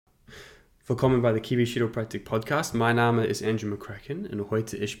Willkommen bei der Kiwi Chiropraktik Podcast. Mein Name ist Andrew McCracken und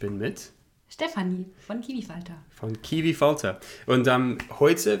heute ich bin mit Stefanie von Kiwifalter. Von Kiwifalter. Und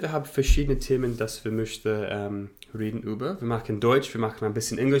heute wir haben verschiedene Themen, dass wir möchten reden über. Wir machen Deutsch, wir machen ein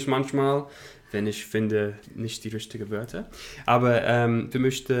bisschen Englisch manchmal, wenn ich finde nicht die richtigen Wörter. Aber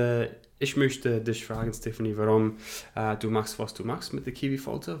ich möchte dich fragen, Stefanie, warum du machst, was du machst mit der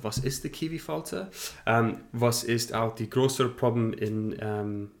Kiwifalter. Was ist der Kiwifalter? Was ist auch die größere Problem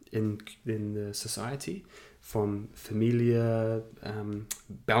in der Society? Von Familie,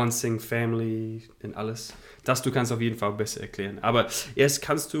 Balancing Family und alles. Das du kannst auf jeden Fall besser erklären. Aber erst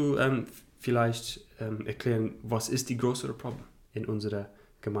kannst du vielleicht erklären, was ist die größere Problem in unserer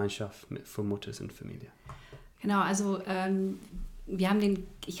Gemeinschaft von Mutters und Familie? Genau, also ich habe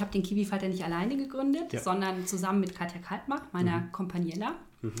den Kiwifalter nicht alleine gegründet, sondern zusammen mit Katja, meiner Kompaniella.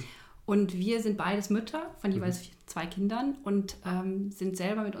 Und wir sind beides Mütter von jeweils 2 Kindern und sind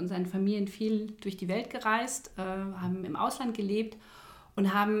selber mit unseren Familien viel durch die Welt gereist, haben im Ausland gelebt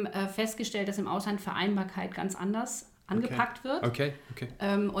und haben festgestellt, dass im Ausland Vereinbarkeit ganz anders angepackt wird. Okay.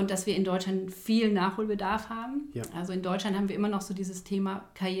 Und dass wir in Deutschland viel Nachholbedarf haben. Ja. Also in Deutschland haben wir immer noch so dieses Thema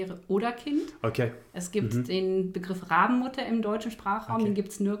Karriere oder Kind. Okay. Es gibt den Begriff Rabenmutter im deutschen Sprachraum, den gibt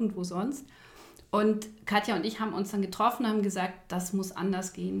es nirgendwo sonst. Und Katja und ich haben uns dann getroffen und haben gesagt, das muss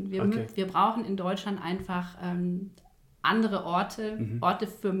anders gehen. Wir brauchen in Deutschland einfach andere Orte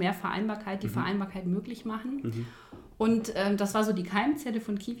für mehr Vereinbarkeit, die Vereinbarkeit möglich machen. Und das war so die Keimzelle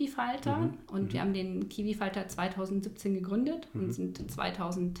von Kiwifalter. Und wir haben den Kiwifalter 2017 gegründet und sind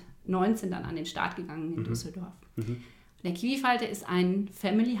 2019 dann an den Start gegangen in Düsseldorf. Der Kiwifalter ist ein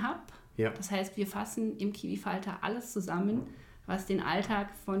Family Hub. Ja. Das heißt, wir fassen im Kiwifalter alles zusammen, was den Alltag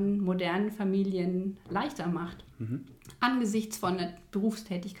von modernen Familien leichter macht. Angesichts von der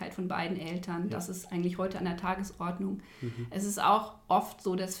Berufstätigkeit von beiden Eltern. Das ist eigentlich heute an der Tagesordnung. Es ist auch oft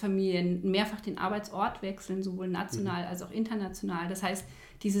so, dass Familien mehrfach den Arbeitsort wechseln, sowohl national als auch international. Das heißt,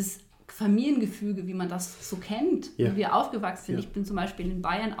 dieses Familiengefüge, wie man das so kennt, wie wir aufgewachsen sind. Ich bin zum Beispiel in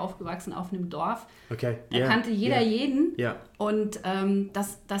Bayern aufgewachsen, auf einem Dorf. Da kannte jeder jeden. Und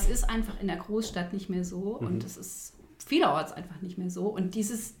das ist einfach in der Großstadt nicht mehr so. Und das ist vielerorts einfach nicht mehr so. Und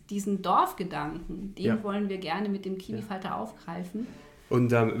diesen Dorfgedanken, den wollen wir gerne mit dem Kiwifalter aufgreifen. Und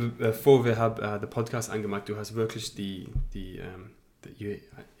bevor wir den Podcast angemacht, du hast wirklich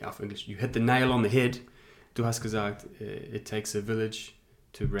auf Englisch, you hit the nail on the head. Du hast gesagt, it takes a village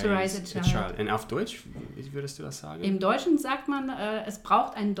to raise a child. Und auf Deutsch, wie würdest du das sagen? Im Deutschen sagt man, es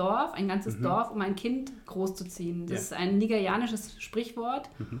braucht ein Dorf, ein ganzes Dorf, um ein Kind großzuziehen. Das ist ein nigerianisches Sprichwort.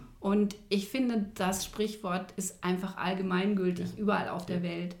 Und ich finde, das Sprichwort ist einfach allgemeingültig überall auf der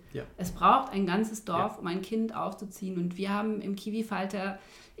Welt. Es braucht ein ganzes Dorf, um ein Kind aufzuziehen. Und wir haben im Kiwifalter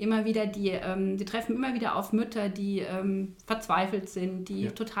immer wieder wir treffen immer wieder auf Mütter, die verzweifelt sind, die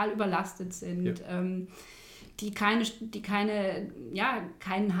total überlastet sind, die keinen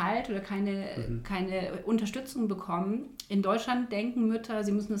Halt oder keine Unterstützung bekommen. In Deutschland denken Mütter,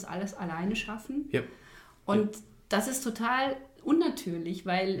 sie müssen das alles alleine schaffen. Und das ist total unnatürlich,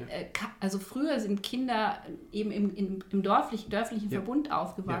 weil also früher sind Kinder eben im dörflichen Verbund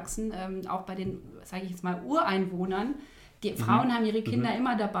aufgewachsen, auch bei den, sage ich jetzt mal, Ureinwohnern. Die Frauen haben ihre Kinder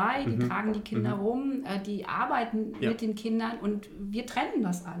immer dabei, die tragen die Kinder rum, die arbeiten mit den Kindern und wir trennen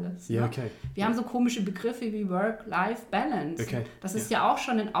das alles. Wir haben so komische Begriffe wie Work-Life-Balance. Das ist ja auch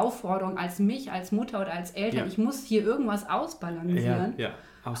schon eine Aufforderung als Mutter oder als Eltern. Ich muss hier irgendwas ausbalancieren.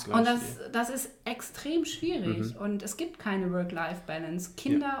 Und das ist extrem schwierig und es gibt keine Work-Life-Balance.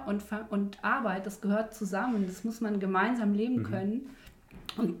 Kinder und Arbeit, das gehört zusammen, das muss man gemeinsam leben können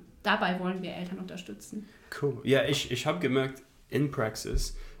und dabei wollen wir Eltern unterstützen. Cool. Ja, ich habe gemerkt in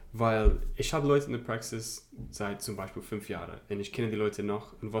Praxis, weil ich habe Leute in der Praxis seit zum Beispiel 5 Jahren und ich kenne die Leute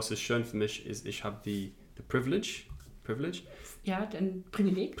noch und was ist schön für mich ist, ich habe die Privilege? Ja, ein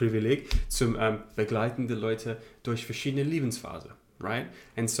Privileg zum Begleiten der Leute durch verschiedene Lebensphasen, right?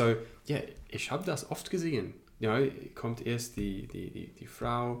 Und so, ich habe das oft gesehen. Ja, kommt erst die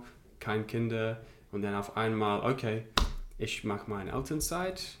Frau, keine Kinder und dann auf einmal, okay, ich mache meine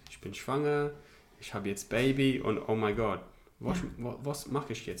Elternzeit, ich bin schwanger, ich habe jetzt Baby und oh mein Gott, was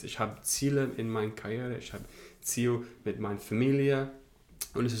mache ich jetzt? Ich habe Ziele in meiner Karriere, ich habe Ziele mit meiner Familie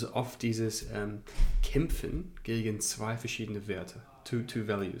und es ist oft dieses Kämpfen gegen 2 verschiedene Werte, two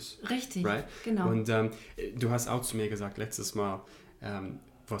values. Richtig, right? Genau. Und du hast auch zu mir gesagt letztes Mal,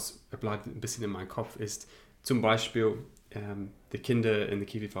 was bleibt ein bisschen in meinem Kopf ist, zum Beispiel die Kinder in der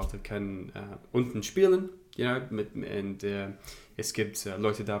Kiwifalter können unten spielen. Es gibt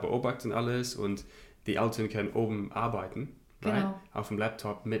Leute da beobachten alles und die Eltern können oben arbeiten, right? Auf dem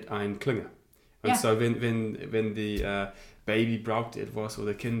Laptop mit einem Klingel. Und so, wenn die Baby braucht etwas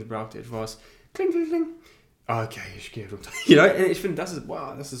oder Kind braucht etwas, kling, kling, kling. Okay, ich gehe runter. Ich finde, das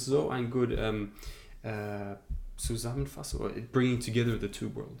ist so ein gut Zusammenfassung, bringing together the two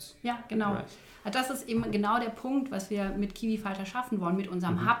worlds. Ja, genau. Right. Das ist eben genau der Punkt, was wir mit Kiwifalter schaffen wollen, mit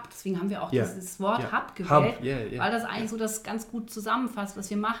unserem Hub. Deswegen haben wir auch dieses Wort Hub gewählt, weil das eigentlich so das ganz gut zusammenfasst, was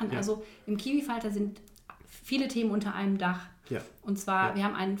wir machen. Ja. Also im Kiwifalter sind viele Themen unter einem Dach. Ja. Und zwar, wir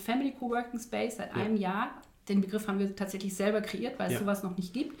haben einen Family Coworking Space seit einem Jahr. Den Begriff haben wir tatsächlich selber kreiert, weil es sowas noch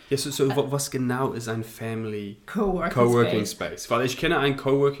nicht gibt. Ja, was genau ist ein Family Coworking Space? Weil ich kenne einen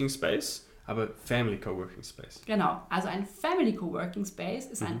Coworking Space, aber Family Coworking Space. Genau, also ein Family Coworking Space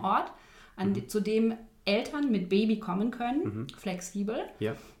ist ein Ort, zu dem Eltern mit Baby kommen können, flexibel.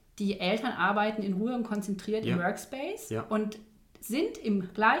 Ja. Die Eltern arbeiten in Ruhe und konzentriert im Workspace und sind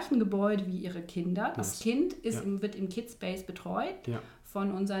im gleichen Gebäude wie ihre Kinder. Das Kind wird im Kidspace betreut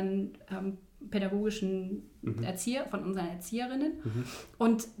von unseren pädagogischen von unseren Erzieherinnen.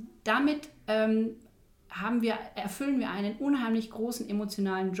 Und damit erfüllen wir einen unheimlich großen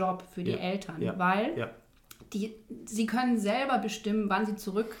emotionalen Job für die Eltern, weil sie können selber bestimmen, wann sie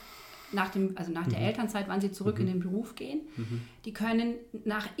zurück nach der Elternzeit, wann sie zurück in den Beruf gehen. Die können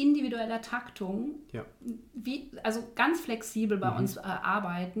nach individueller Taktung ganz flexibel bei uns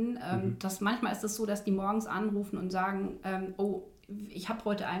arbeiten. Manchmal ist es so, dass die morgens anrufen und sagen, ich habe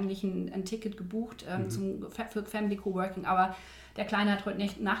heute eigentlich ein Ticket gebucht für Family Coworking, aber der Kleine hat heute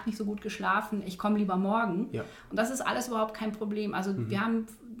Nacht nicht so gut geschlafen, ich komme lieber morgen. Ja. Und das ist alles überhaupt kein Problem. Also wir haben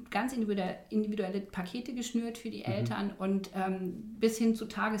ganz individuelle Pakete geschnürt für die Eltern und bis hin zu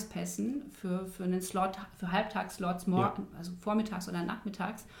Tagespässen für einen Slot, für Halbtagsslots, also vormittags oder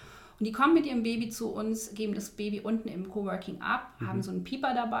nachmittags. Und die kommen mit ihrem Baby zu uns, geben das Baby unten im Coworking ab, haben so einen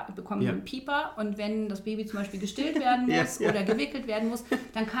Pieper dabei, bekommen einen Pieper und wenn das Baby zum Beispiel gestillt werden muss oder gewickelt werden muss,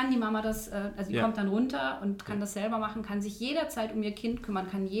 dann kann die Mama die kommt dann runter und kann das selber machen, kann sich jederzeit um ihr Kind kümmern,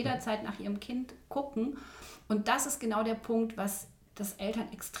 kann jederzeit nach ihrem Kind gucken. Und das ist genau der Punkt, was das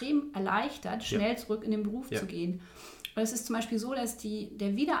Eltern extrem erleichtert, schnell zurück in den Beruf zu gehen. Und es ist zum Beispiel so, dass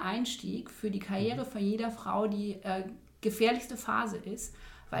der Wiedereinstieg für die Karriere von jeder Frau die gefährlichste Phase ist,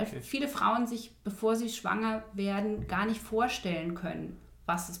 weil viele Frauen sich, bevor sie schwanger werden, gar nicht vorstellen können,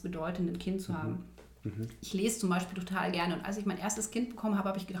 was es bedeutet, ein Kind zu haben. Ich lese zum Beispiel total gerne und als ich mein erstes Kind bekommen habe,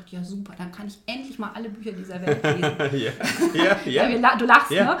 habe ich gedacht, ja super, dann kann ich endlich mal alle Bücher dieser Welt lesen. Du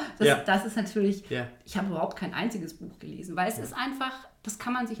lachst, ne? Das ist natürlich, ich habe überhaupt kein einziges Buch gelesen, weil es ist einfach, das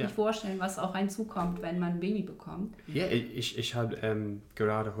kann man sich nicht vorstellen, was auf einen zukommt, wenn man ein Baby bekommt. Ja, ich habe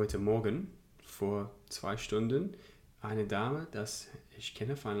gerade heute Morgen, vor 2 Stunden, eine Dame, das ich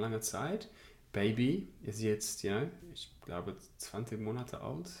kenne vor einer langen Zeit. Baby ist jetzt, ich glaube 20 Monate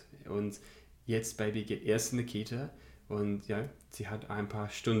alt und jetzt Baby geht erst in die Kita und sie hat ein paar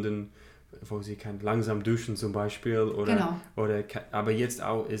Stunden, wo sie kann langsam duschen zum Beispiel aber jetzt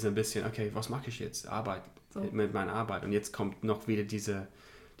auch ist ein bisschen, okay, was mache ich jetzt? Mit meiner Arbeit und jetzt kommt noch wieder dieser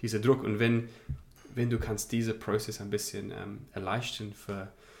Druck und wenn du kannst diesen Prozess ein bisschen erleichtern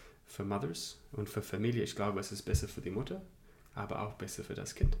für Mothers und für Familie, ich glaube, es ist besser für die Mutter, aber auch besser für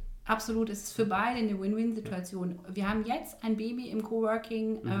das Kind. Absolut, es ist für beide eine Win-Win-Situation. Wir haben jetzt ein Baby im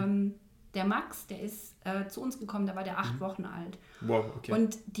Coworking, der Max, der ist zu uns gekommen, da war der 8 Wochen alt. Wow, okay.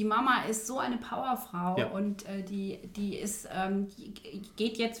 Und die Mama ist so eine Powerfrau und die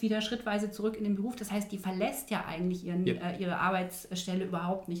geht jetzt wieder schrittweise zurück in den Beruf. Das heißt, die verlässt ja eigentlich ihre Arbeitsstelle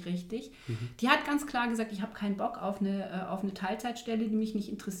überhaupt nicht richtig. Die hat ganz klar gesagt, ich habe keinen Bock auf eine Teilzeitstelle, die mich nicht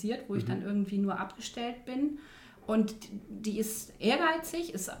interessiert, wo ich dann irgendwie nur abgestellt bin. Und die ist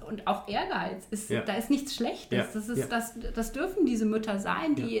ehrgeizig, und auch Ehrgeiz, da ist nichts Schlechtes. Das dürfen diese Mütter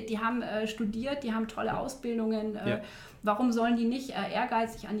sein, die haben studiert, die haben tolle Ausbildungen. Warum sollen die nicht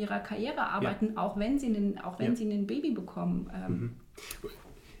ehrgeizig an ihrer Karriere arbeiten, auch wenn sie ein Baby bekommen?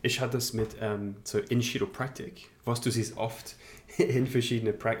 Ich hatte das mit so in Chiropraktik, was du siehst oft in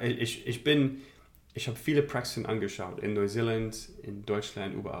verschiedenen Praktiken. Ich habe viele Praxisen angeschaut, in Neuseeland, in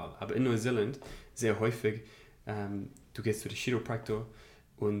Deutschland, überall. Aber in Neuseeland sehr häufig du gehst zu den Chiropraktor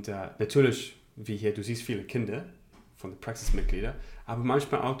und natürlich, wie hier, du siehst viele Kinder von den Praxismitgliedern, aber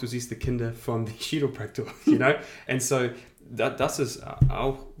manchmal auch, du siehst die Kinder von den Chiropraktor, Und so, das ist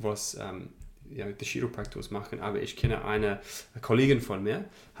auch, was die Chiropraktors machen, aber ich kenne eine Kollegin von mir,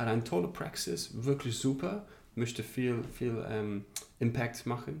 hat eine tolle Praxis, wirklich super, möchte viel Impact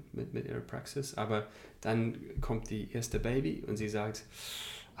machen mit ihrer Praxis, aber dann kommt die erste Baby und sie sagt,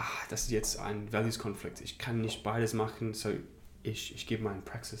 das ist jetzt ein Values-Konflikt. Ich kann nicht beides machen, so ich gebe meine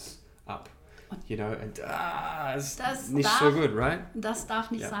Praxis ab. ist nicht so gut, right? Das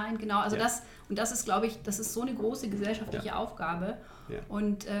darf nicht sein, genau. Also das ist, glaube ich, das ist so eine große gesellschaftliche Aufgabe. Ja.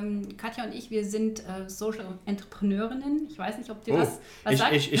 Und Katja und wir sind Social Entrepreneurinnen. Ich weiß nicht, ob dir das was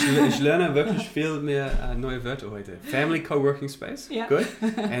sagt. Ich lerne wirklich viel mehr neue Wörter heute. Family Coworking Space, good.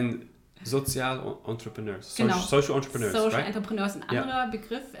 And Social Entrepreneurs. Genau. Social Entrepreneurs, Social Entrepreneurs, ein anderer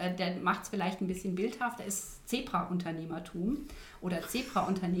Begriff, der macht es vielleicht ein bisschen bildhafter, ist Zebra-Unternehmertum oder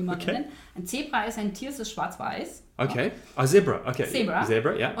Zebra-Unternehmerinnen. Okay. Ein Zebra ist ein Tier, das ist schwarz-weiß. Okay. Zebra, okay.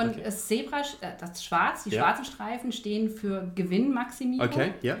 Zebra, ja. Und das Zebra, das Schwarz, die schwarzen Streifen stehen für Gewinnmaximierung.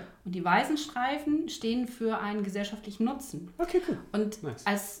 Okay, ja. Und die weißen Streifen stehen für einen gesellschaftlichen Nutzen. Okay, cool. Und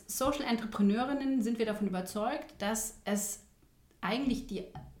als Social Entrepreneurinnen sind wir davon überzeugt, dass es eigentlich die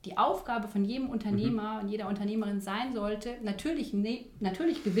Aufgabe von jedem Unternehmer und jeder Unternehmerin sein sollte, natürlich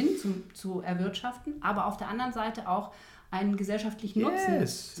Gewinn zu erwirtschaften, aber auf der anderen Seite auch einen gesellschaftlichen Nutzen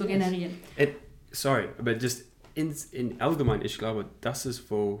zu generieren. Sorry, aber just in allgemein, ich glaube, das ist,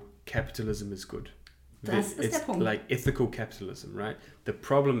 wo Capitalism ist gut. Das ist der Punkt. Like ethical capitalism, right? The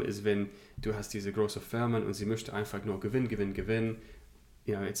problem is, wenn du hast diese große Firmen und sie möchte einfach nur Gewinn.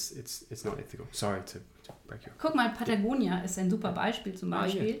 It's not ethical. Sorry to break your... Guck mal, Patagonia ist ein super Beispiel zum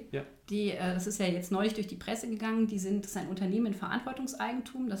Beispiel. Das ist ja jetzt neulich durch die Presse gegangen. Das ist ein Unternehmen in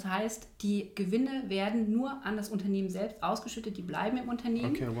Verantwortungseigentum. Das heißt, die Gewinne werden nur an das Unternehmen selbst ausgeschüttet. Die bleiben im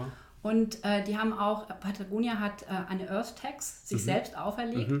Unternehmen. Okay, wow. Und die haben auch, Patagonia hat eine Earth Tax sich selbst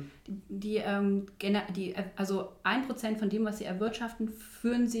auferlegt. Also 1% von dem, was sie erwirtschaften,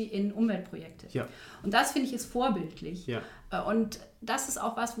 führen sie in Umweltprojekte. Ja. Und das, finde ich, ist vorbildlich. Ja. Und das ist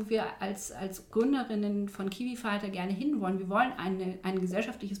auch was, wo wir als Gründerinnen von Kiwifalter gerne hinwollen. Wir wollen ein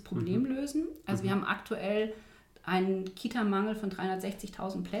gesellschaftliches Problem lösen. Also wir haben aktuell einen Kita-Mangel von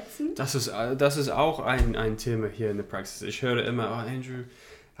 360.000 Plätzen. Das ist auch ein Thema hier in der Praxis. Ich höre immer, Andrew,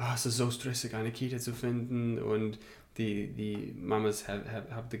 es ist so stressig, eine Kita zu finden, und die Mamas haben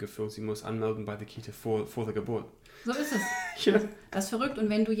das Gefühl, sie muss anmelden bei der Kita vor der Geburt. So ist es. Das ist verrückt. Und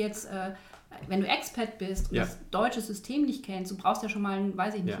wenn du jetzt, wenn du Expat bist und das deutsche System nicht kennst, du brauchst ja schon mal,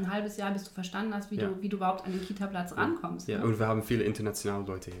 ein halbes Jahr, bis du verstanden hast, wie du überhaupt an den Kita-Platz rankommst. Ja, ne? Und wir haben viele internationale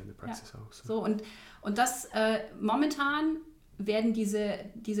Leute hier in der Praxis auch. So, und das momentan werden diese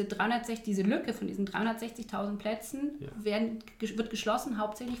Lücke von diesen 360.000 Plätzen wird geschlossen,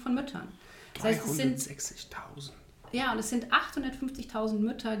 hauptsächlich von Müttern. Das heißt, 360.000. Ja, und es sind 850.000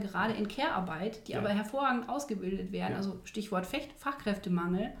 Mütter gerade in Care-Arbeit, die aber hervorragend ausgebildet werden. Also Stichwort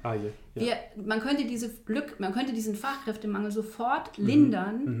Fachkräftemangel. Man könnte diesen Fachkräftemangel sofort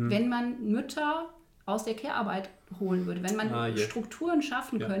lindern, wenn man Mütter aus der Care-Arbeit holen würde. Wenn man Strukturen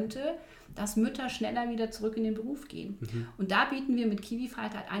schaffen könnte, dass Mütter schneller wieder zurück in den Beruf gehen. Und da bieten wir mit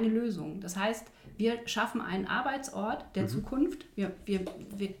Kiwifalter halt eine Lösung. Das heißt, wir schaffen einen Arbeitsort der Zukunft. Wir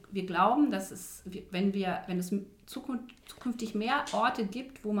glauben, dass wenn es zukünftig mehr Orte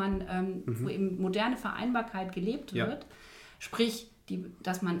gibt, wo eben moderne Vereinbarkeit gelebt wird, sprich,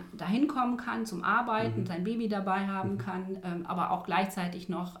 dass man da hinkommen kann zum Arbeiten, sein Baby dabei haben kann, aber auch gleichzeitig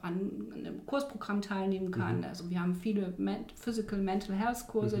noch an einem Kursprogramm teilnehmen kann. Also wir haben viele Physical Mental Health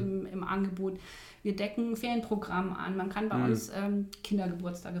Kurse im Angebot. Wir decken Ferienprogramme an. Man kann bei uns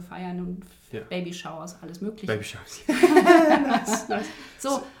Kindergeburtstage feiern und Babyshowers, alles mögliche. Babyshowers. Nice.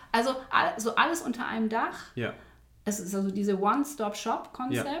 So, also alles unter einem Dach. Ja. Es ist also diese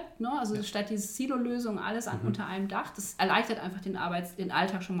One-Stop-Shop-Konzept, ne? Also statt diese Silo-Lösung alles unter einem Dach. Das erleichtert einfach den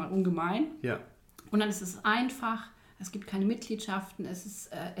Alltag schon mal ungemein. Ja. Und dann ist es einfach, es gibt keine Mitgliedschaften, es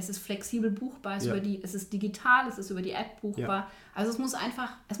ist flexibel buchbar, es ist digital, es ist über die App buchbar. Ja. Also es muss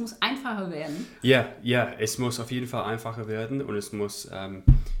einfacher werden. Ja, es muss auf jeden Fall einfacher werden, und es muss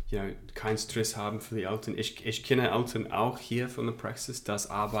keinen Stress haben für die Eltern. Ich kenne Eltern auch hier von der Praxis, das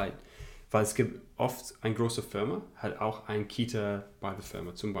Arbeit, weil es gibt oft eine große Firma, hat auch ein Kita bei der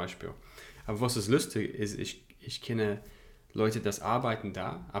Firma zum Beispiel. Aber was ist lustig ist, ich kenne Leute, das arbeiten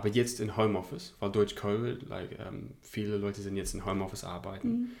da, aber jetzt in Homeoffice, weil durch Covid, viele Leute sind jetzt in Homeoffice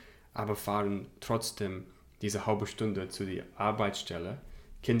arbeiten, aber fahren trotzdem diese halbe Stunde zu der Arbeitsstelle,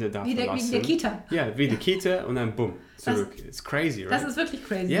 Kinder da verlassen. Wie der Kita. Ja, wie die Kita, und dann bumm, zurück. It's crazy, right? Das ist wirklich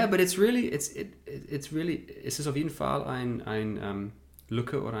crazy. Yeah, but it's really, es ist auf jeden Fall ein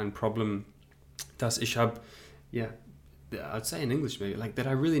Lücke oder ein Problem, das ich habe, I'd say in English maybe, that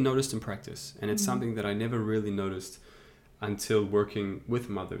I really noticed in practice. And it's something that I never really noticed until working with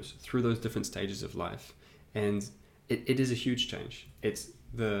mothers through those different stages of life. And it is a huge change.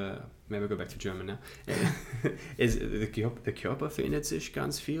 Maybe go back to German now. Der Körper verändert sich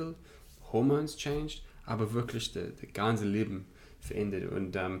ganz viel, Hormones changed, aber wirklich das ganze Leben verändert.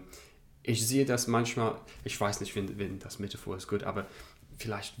 Und ich sehe das manchmal, ich weiß nicht, wenn das Metaphor ist gut, aber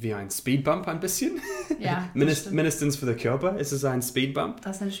vielleicht wie ein Speedbump ein bisschen. Ja, mindestens für den Körper ist es ein Speedbump.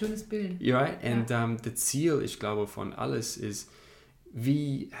 Das ist ein schönes Bild. Ja, und das Ziel, ich glaube, von alles ist,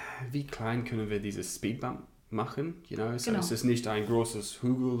 wie klein können wir dieses Speedbump machen? So, genau. Es ist nicht ein großes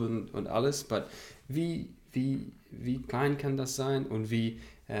Hügel und alles, aber wie klein kann das sein und wie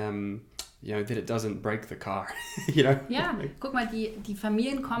that it doesn't break the car. Ja, guck mal, die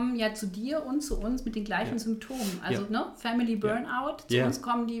Familien kommen ja zu dir und zu uns mit den gleichen Symptomen. Also Family Burnout, zu uns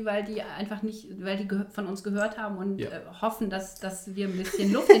kommen die, weil die einfach nicht, weil die von uns gehört haben und hoffen, dass wir ein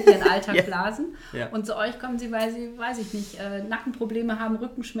bisschen Luft in ihren Alltag blasen. Und zu euch kommen sie, weil sie, weiß ich nicht, Nackenprobleme haben,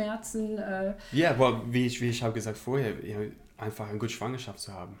 Rückenschmerzen. Wie ich habe gesagt vorher, einfach eine gute Schwangerschaft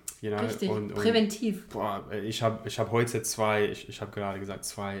zu haben. Richtig, präventiv. Ich hab heute ich habe gerade gesagt,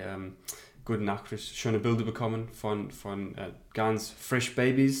 zwei gute Nachrichten, schöne Bilder bekommen von ganz frisch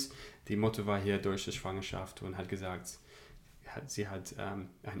Babys. Die Mutter war hier durch die Schwangerschaft und hat gesagt, sie hat ein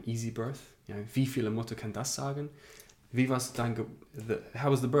easy birth. Wie viele Mutter kann das sagen? Wie war es dann?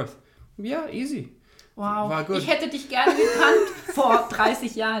 How was the birth? Ja, easy. Wow, war gut. Ich hätte dich gerne gekannt vor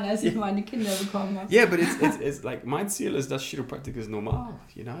 30 Jahren, als ich meine Kinder bekommen habe. Yeah, but it's like, mein Ziel ist, dass Chiropraktik ist normal,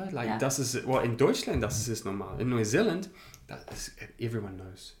 das ist, in Deutschland, das ist normal. In Neuseeland, everyone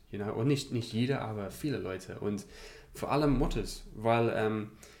knows, und nicht jeder, aber viele Leute und vor allem Mutters, weil,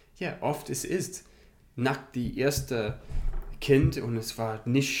 oft es ist, nach die erste Kind und es war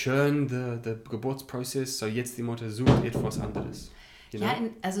nicht schön, der Geburtsprozess, so jetzt die Mutter sucht etwas anderes. Ja,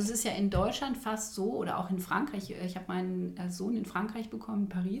 also es ist ja in Deutschland fast so, oder auch in Frankreich, ich habe meinen Sohn in Frankreich bekommen, in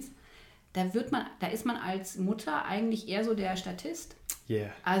Paris, da ist man als Mutter eigentlich eher so der Statist.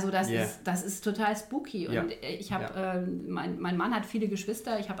 Yeah. Also das ist total spooky. Und ich habe, mein Mann hat viele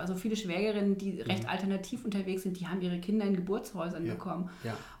Geschwister, ich habe also viele Schwägerinnen, die recht alternativ unterwegs sind, die haben ihre Kinder in Geburtshäusern bekommen.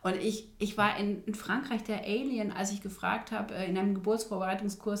 Ja. Und ich war in Frankreich der Alien, als ich gefragt habe, in einem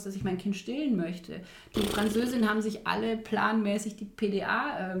Geburtsvorbereitungskurs, dass ich mein Kind stillen möchte. Die Französinnen haben sich alle planmäßig die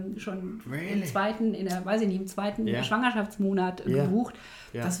PDA schon im zweiten Schwangerschaftsmonat gebucht.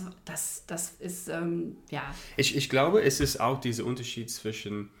 Ja. Das ist, Ich glaube, es ist auch dieser Unterschied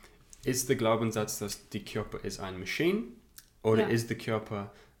zwischen, ist der Glaubenssatz, dass die Körper ist eine Maschine oder ist der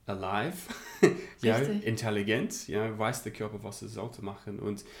Körper alive, intelligent, weiß der Körper, was er sollte machen.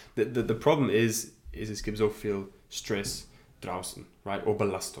 Und the problem ist, es gibt so viel Stress draußen, right? Oder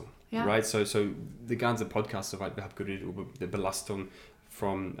Belastung, right? So der ganze Podcast, soweit wir haben geredet über die Belastung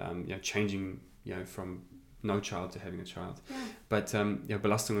from changing, from no child to having a child. But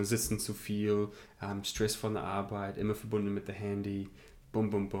Belastungen, sitzen zu viel, Stress von der Arbeit, immer verbunden mit dem Handy,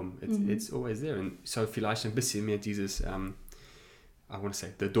 boom. It's always there. Und so vielleicht ein bisschen mehr dieses, I want to say,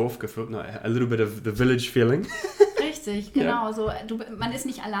 the Dorfgefühl, no, a little bit of the village feeling. Richtig, genau. So, man ist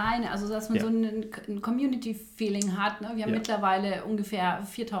nicht alleine, also dass man so ein Community-Feeling hat. Ne? Wir haben mittlerweile ungefähr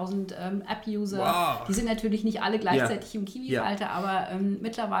 4000 App-User. Wow. Die sind natürlich nicht alle gleichzeitig im Kiwifalter, aber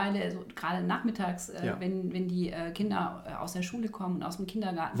mittlerweile, so, gerade nachmittags, wenn die Kinder aus der Schule kommen und aus dem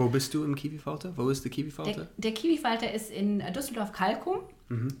Kindergarten. Wo bist du im Kiwifalter? Wo ist der Kiwifalter? Der Kiwifalter ist in Düsseldorf-Kalkum.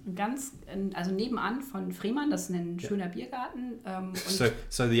 Also nebenan von Freemann, das ist ein schöner Biergarten.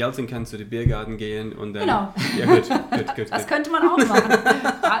 So die Eltern können zu dem Biergarten gehen und dann... Genau. Ja, gut. Das könnte man auch machen,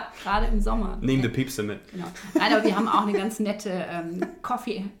 gerade im Sommer. Nehmen die Piepse mit. Genau. Nein, aber wir haben auch eine ganz nette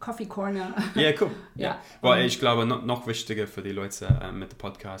Coffee Corner. Ja, cool. Ja. Weil ich glaube, noch wichtiger für die Leute mit dem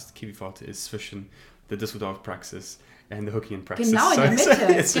Podcast, Kiwifalter ist zwischen der Düsseldorf-Praxis and the Hooking Praxis. Genau, in der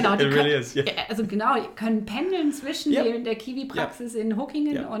Mitte. Genau, it really is. Also genau, ihr könnt pendeln zwischen der Kiwi-Praxis in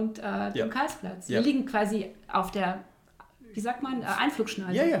Hookingen und dem Karlsplatz. Wir liegen quasi auf der, wie sagt man,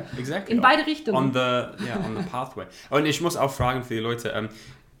 Einflugschneise. Ja, exactly. In beide Richtungen. On the pathway. Und ich muss auch fragen für die Leute,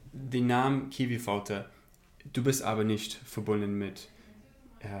 den Namen Kiwifalter, du bist aber nicht verbunden mit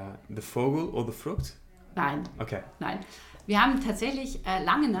der Vogel oder der Frucht? Nein. Okay. Nein. Wir haben tatsächlich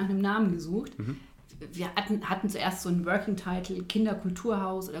lange nach einem Namen gesucht. Wir hatten zuerst so einen Working Title,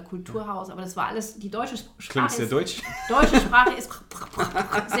 Kinderkulturhaus oder Kulturhaus, aber das war alles, die deutsche Sprache. Klingt sehr deutsch. Deutsche Sprache ist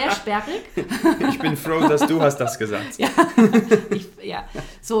sehr sperrig. Ich bin froh, dass du hast das gesagt.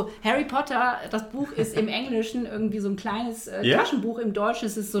 So, Harry Potter, das Buch ist im Englischen irgendwie so ein kleines Taschenbuch, im Deutschen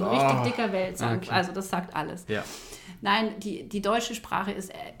ist es so ein richtig dicker Wälzer. Okay. Also das sagt alles. Ja. Nein, die deutsche Sprache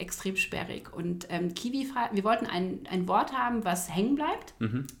ist extrem sperrig und wir wollten ein Wort haben, was hängen bleibt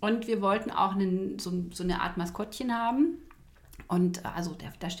und wir wollten auch so eine Art Maskottchen haben Und also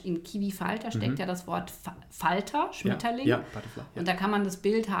in Kiwifalter steckt ja das Wort Falter, Schmetterling. Ja, Butterfly, ja. Und da kann man das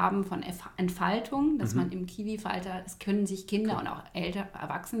Bild haben von Entfaltung, dass man im Kiwifalter, es können sich Kinder und auch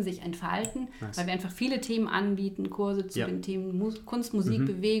Erwachsene sich entfalten, weil wir einfach viele Themen anbieten, Kurse zu den Themen Kunst, Musik,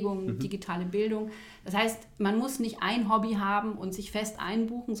 Bewegung, digitale Bildung. Das heißt, man muss nicht ein Hobby haben und sich fest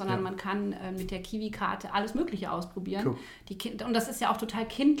einbuchen, sondern man kann mit der Kiwi-Karte alles Mögliche ausprobieren. Cool. Und das ist ja auch total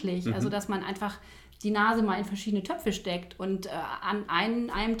kindlich, also dass man einfach die Nase mal in verschiedene Töpfe steckt und an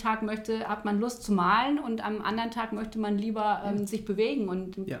einem Tag hat man Lust zu malen und am anderen Tag möchte man lieber sich bewegen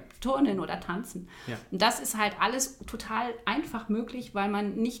und turnen oder tanzen. Ja. Und das ist halt alles total einfach möglich, weil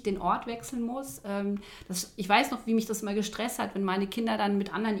man nicht den Ort wechseln muss. Ich weiß noch, wie mich das immer gestresst hat, wenn meine Kinder dann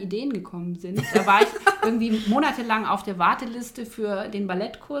mit anderen Ideen gekommen sind. Da war ich irgendwie monatelang auf der Warteliste für den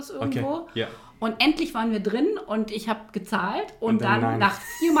Ballettkurs irgendwo. Okay. Yeah. Und endlich waren wir drin und ich habe gezahlt und dann nach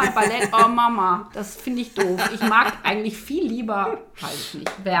 4-mal Ballett, oh Mama, das finde ich doof. Ich mag eigentlich viel lieber, weiß ich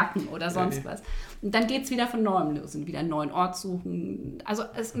nicht, werken oder sonst was. Und dann geht es wieder von neuem los und wieder einen neuen Ort suchen. Also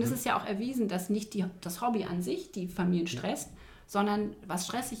es ist ja auch erwiesen, dass nicht das Hobby an sich die Familien stresst, sondern was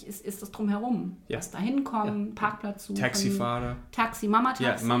stressig ist, ist das Drumherum. Ja. Das Dahinkommen, Parkplatz suchen. Taxifahrer. Mama-Taxi.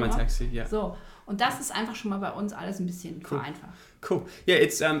 Ja, Mama-Taxi, ja. So. Und das ist einfach schon mal bei uns alles ein bisschen vereinfacht. Cool. Ja,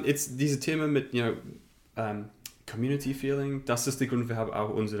 it's diese Themen mit Community Feeling, das ist der Grund, wir haben auch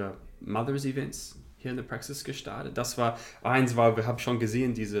unsere Mothers Events hier in der Praxis gestartet. Das war weil wir haben schon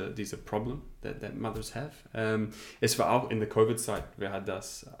gesehen, diese Problem that mothers have. Es war auch in der Covid-Zeit, wir haben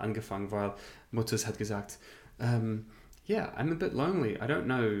das angefangen, weil Mutters hat gesagt, yeah, I'm a bit lonely, I don't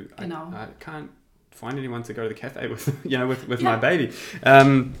know, genau. I can't find anyone to go to the cafe with my baby.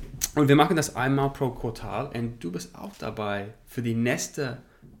 Und wir machen das einmal pro Quartal und du bist auch dabei für die nächste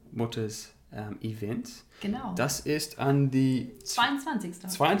Mutters Event. Genau. Das ist an die 22.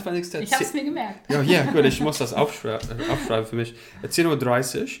 22. Ich habe es mir gemerkt. Ja, gut, ich muss das aufschreiben für mich.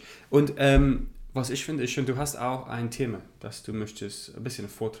 10:30 Uhr. Und was ich finde, ist schon, du hast auch ein Thema, das du möchtest ein bisschen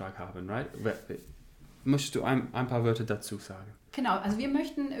einen Vortrag haben, right? Möchtest du ein paar Wörter dazu sagen? Genau, also wir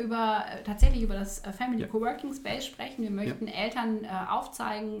möchten tatsächlich über das Family Coworking Space sprechen. Wir möchten Eltern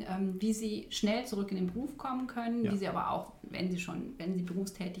aufzeigen, wie sie schnell zurück in den Beruf kommen können, wie sie aber auch, wenn sie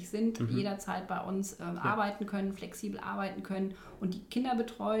berufstätig sind, jederzeit bei uns arbeiten können, flexibel arbeiten können und die Kinder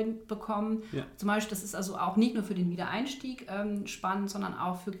betreuen bekommen. Ja. Zum Beispiel, das ist also auch nicht nur für den Wiedereinstieg spannend, sondern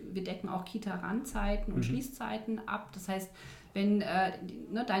auch wir decken auch Kita-Randzeiten und Schließzeiten ab. Das heißt, wenn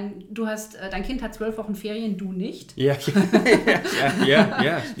dein Kind hat 12 Wochen Ferien, du nicht. Ja.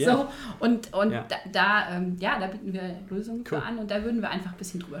 So, und da bieten wir Lösungen für an und da würden wir einfach ein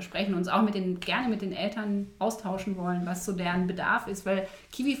bisschen drüber sprechen und uns auch gerne mit den Eltern austauschen wollen, was so deren Bedarf ist, weil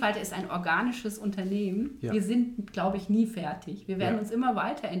Kiwifalter ist ein organisches Unternehmen. Ja. Wir sind, glaube ich, nie fertig. Wir werden uns immer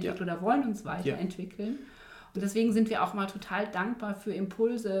weiterentwickeln oder wollen uns weiterentwickeln. Und deswegen sind wir auch mal total dankbar für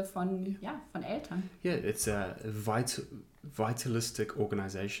Impulse von Eltern. Yeah, it's a vitalistic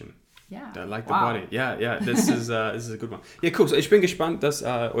organization. Yeah. Like the body. Yeah, this is a good one. Ja, cool. So ich bin gespannt, dass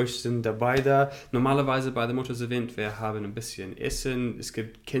euch sind dabei da. Normalerweise bei der Mutters Event, wir haben ein bisschen Essen, es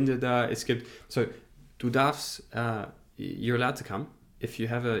gibt Kinder da, du darfst, you're allowed to come if you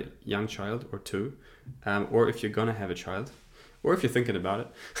have a young child or two, or if you're gonna have a child. Or if you're thinking about it,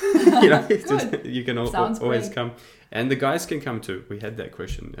 you can always come. And the guys can come too. We had that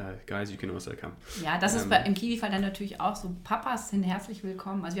question. Guys, you can also come. Ja, das ist im Kiwifalter natürlich auch so. Papas sind herzlich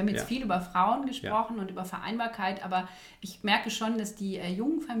willkommen. Also wir haben jetzt viel über Frauen gesprochen und über Vereinbarkeit, aber ich merke schon, dass die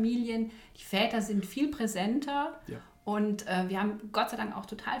jungen Familien, die Väter sind viel präsenter. Ja. Und wir haben Gott sei Dank auch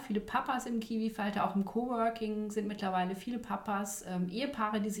total viele Papas im Kiwifalter, auch im Coworking sind mittlerweile viele Papas,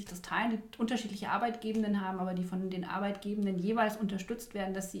 Ehepaare, die sich das teilen, die unterschiedliche Arbeitgebenden haben, aber die von den Arbeitgebenden jeweils unterstützt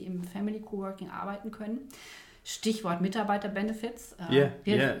werden, dass sie im Family Coworking arbeiten können. Stichwort Mitarbeiter-Benefits.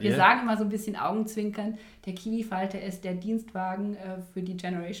 Wir sagen immer so ein bisschen Augenzwinkern, der Kiwifalter ist der Dienstwagen für die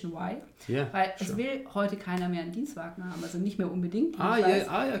Generation Y. Weil es will heute keiner mehr einen Dienstwagen haben, also nicht mehr unbedingt.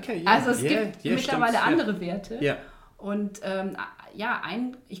 Okay. Also es gibt mittlerweile andere Werte. Und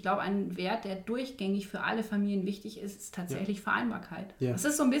ich glaube, ein Wert, der durchgängig für alle Familien wichtig ist, ist tatsächlich Vereinbarkeit. Es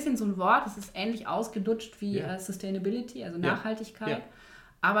ist so ein bisschen so ein Wort, es ist ähnlich ausgedutscht wie Sustainability, also Nachhaltigkeit.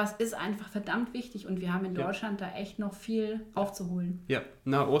 Aber es ist einfach verdammt wichtig und wir haben in Deutschland da echt noch viel aufzuholen. Ja,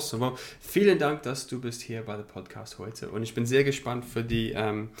 awesome. Well, vielen Dank, dass du bist hier bei der Podcast heute und ich bin sehr gespannt für die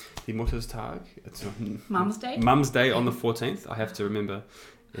Mutterstag. Mum's Day. Mum's Day on the 14th. I have to remember.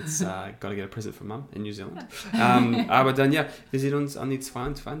 It's got to get a present from Mum in New Zealand. Aber dann, wir sehen uns an die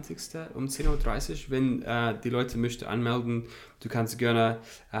 22. um 10:30 Uhr. Wenn die Leute möchten anmelden, du kannst gerne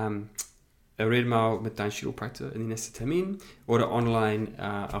rede mal mit deinem Chiropraktor in den nächsten Termin oder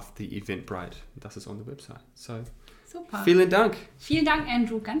online auf die Eventbrite. Das ist on der Website. So, super. vielen Dank. Vielen Dank,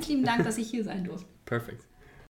 Andrew. Ganz lieben Dank, dass ich hier sein durfte. Perfekt.